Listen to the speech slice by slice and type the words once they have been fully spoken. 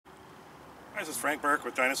Hi, this is Frank Burke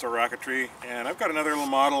with Dinosaur Rocketry, and I've got another little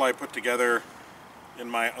model I put together in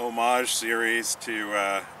my homage series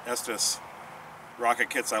to Estes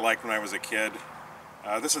rocket kits I liked when I was a kid.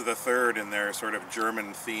 This is the third in their sort of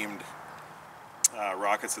German-themed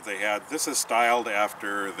rockets that they had. This is styled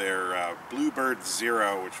after their Bluebird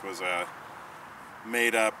Zero, which was a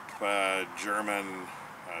made-up German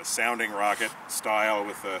sounding rocket style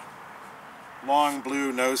with a long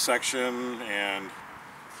blue nose section and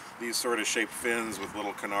these sort of shaped fins with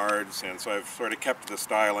little canards, and so I've sort of kept the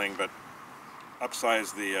styling but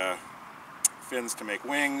upsized the fins to make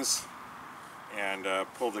wings and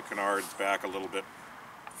pulled the canards back a little bit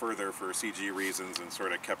further for CG reasons and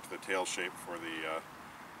sort of kept the tail shape for the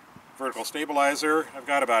vertical stabilizer. I've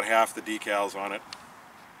got about half the decals on it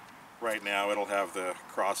right now. It'll have the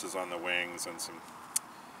crosses on the wings and some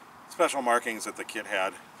special markings that the kit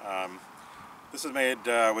had. This is made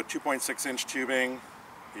with 2.6-inch tubing.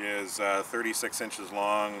 Is 36 inches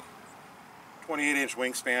long, 28-inch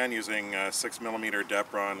wingspan using 6mm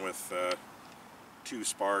Depron with 2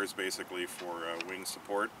 spars basically for wing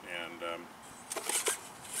support. And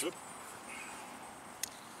before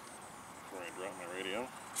I drop my radio,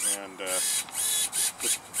 and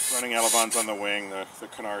just running elevons on the wing. The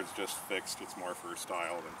canard's just fixed. It's more for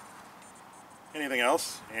style than anything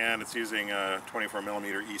else. And it's using a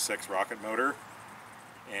 24mm E6 rocket motor,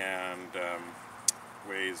 and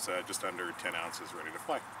weighs just under 10 ounces, ready to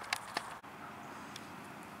fly.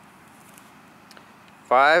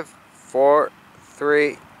 5, 4,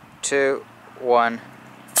 3, 2, 1.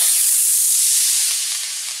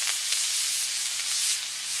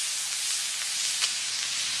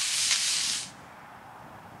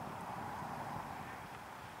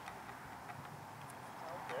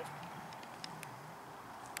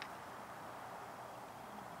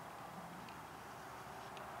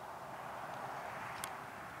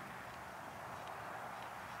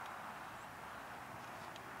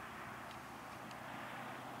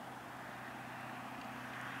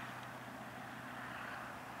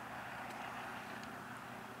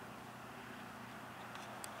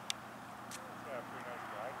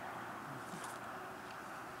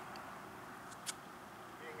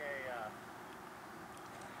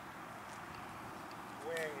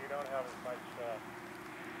 You don't have as much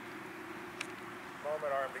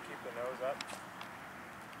moment arm to keep the nose up,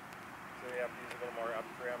 so you have to use a little more up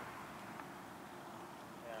trim,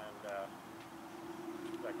 and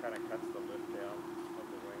that kind of cuts the lift down of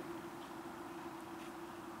the wing.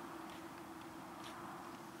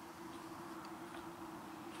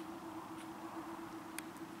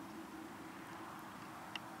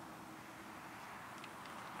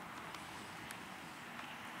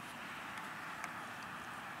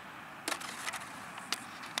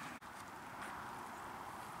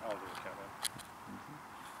 I'll do the countdown.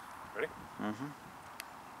 Ready? Mm-hmm.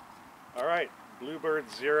 All right, Bluebird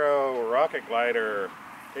Zero rocket glider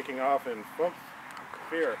taking off in 5, 4,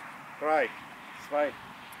 3, 2, 1.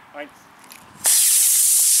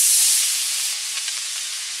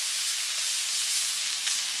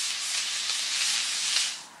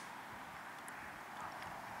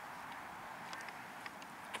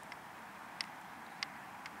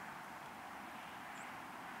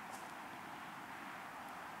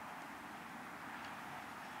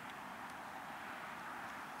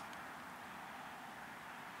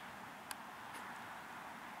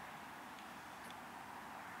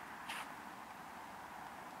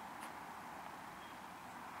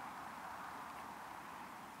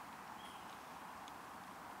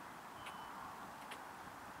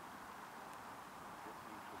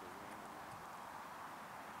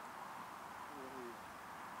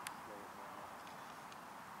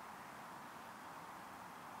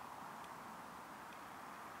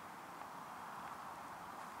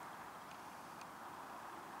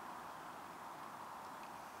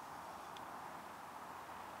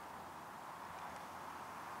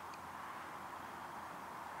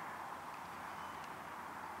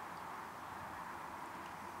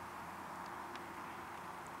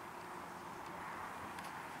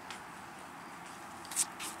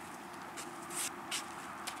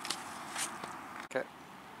 Okay.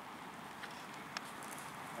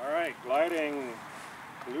 All right, gliding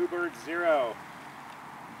Bluebird Zero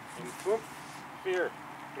in 5, 4, 3, 2,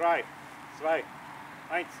 1.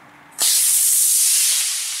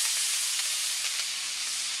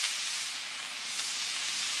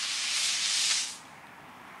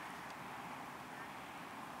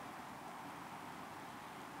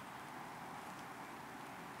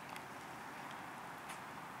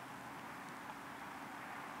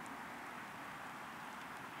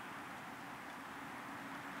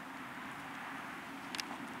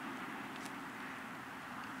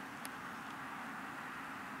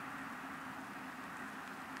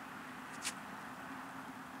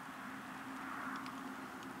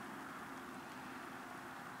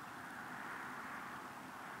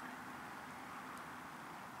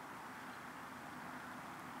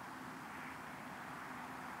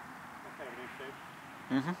 any shape?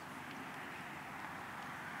 Mm-hmm.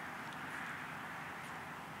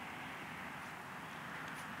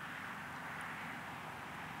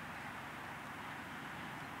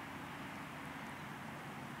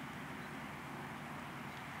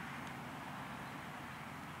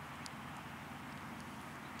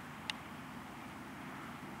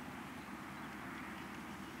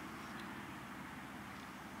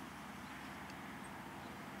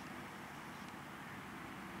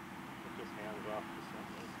 It just hands off.